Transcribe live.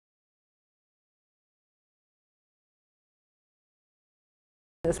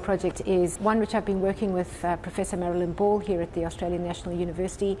this project is one which I've been working with Professor Margi Bohm here at the Australian National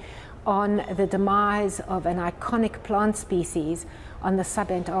University on the demise of an iconic plant species on the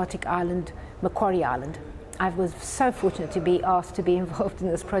subantarctic island, Macquarie Island. I was so fortunate to be asked to be involved in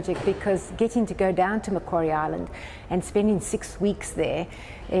this project because getting to go down to Macquarie Island and spending 6 weeks there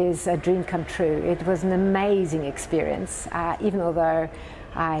is a dream come true. It was an amazing experience, even although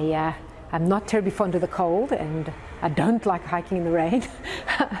I'm not terribly fond of the cold and I don't like hiking in the rain.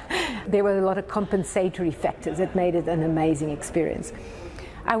 There were a lot of compensatory factors that made it an amazing experience.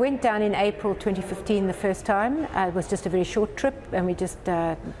 I went down in April 2015 the first time. It was just a very short trip, and we just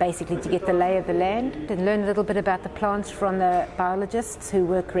basically to get the lay of the land and learn a little bit about the plants from the biologists who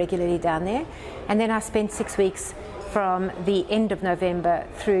work regularly down there. And then I spent 6 weeks from the end of November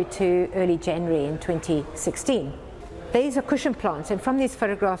through to early January in 2016. These are cushion plants, and from these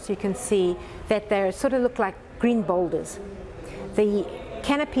photographs you can see that they sort of look like green boulders. The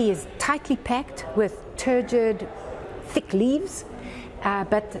canopy is tightly packed with turgid, thick leaves.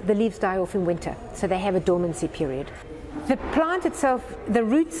 But the leaves die off in winter, so they have a dormancy period. The plant itself, the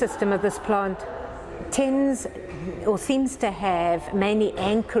root system of this plant tends or seems to have mainly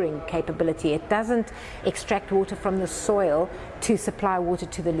anchoring capability. It doesn't extract water from the soil to supply water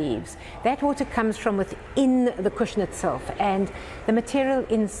to the leaves. That water comes from within the cushion itself, and the material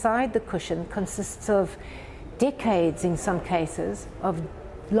inside the cushion consists of decades, in some cases, of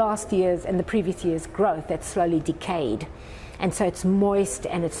last year's and the previous year's growth that's slowly decayed. And so it's moist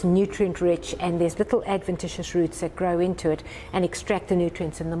and it's nutrient rich, and there's little adventitious roots that grow into it and extract the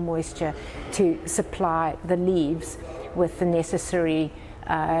nutrients and the moisture to supply the leaves with the necessary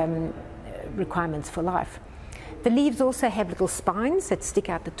requirements for life. The leaves also have little spines that stick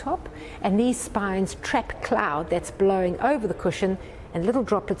out the top, and these spines trap cloud that's blowing over the cushion, and little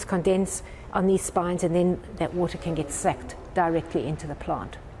droplets condense on these spines, and then that water can get sucked directly into the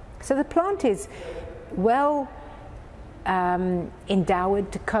plant. So the plant is well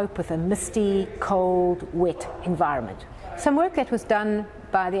endowed to cope with a misty, cold, wet environment. Some work that was done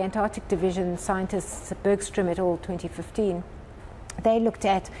by the Antarctic Division scientists at Bergstrom et al. 2015, they looked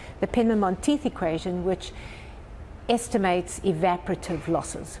at the Penman-Monteith equation, which estimates evaporative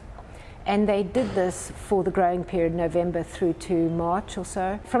losses. And they did this for the growing period, November through to March or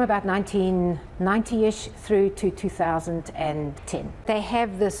so, from about 1990-ish through to 2010. They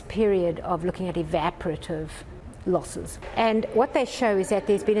have this period of looking at evaporative losses. And what they show is that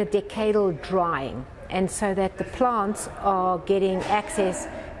there's been a decadal drying, and so that the plants are getting access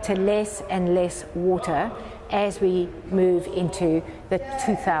to less and less water as we move into the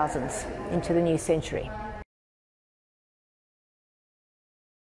 2000s, into the new century.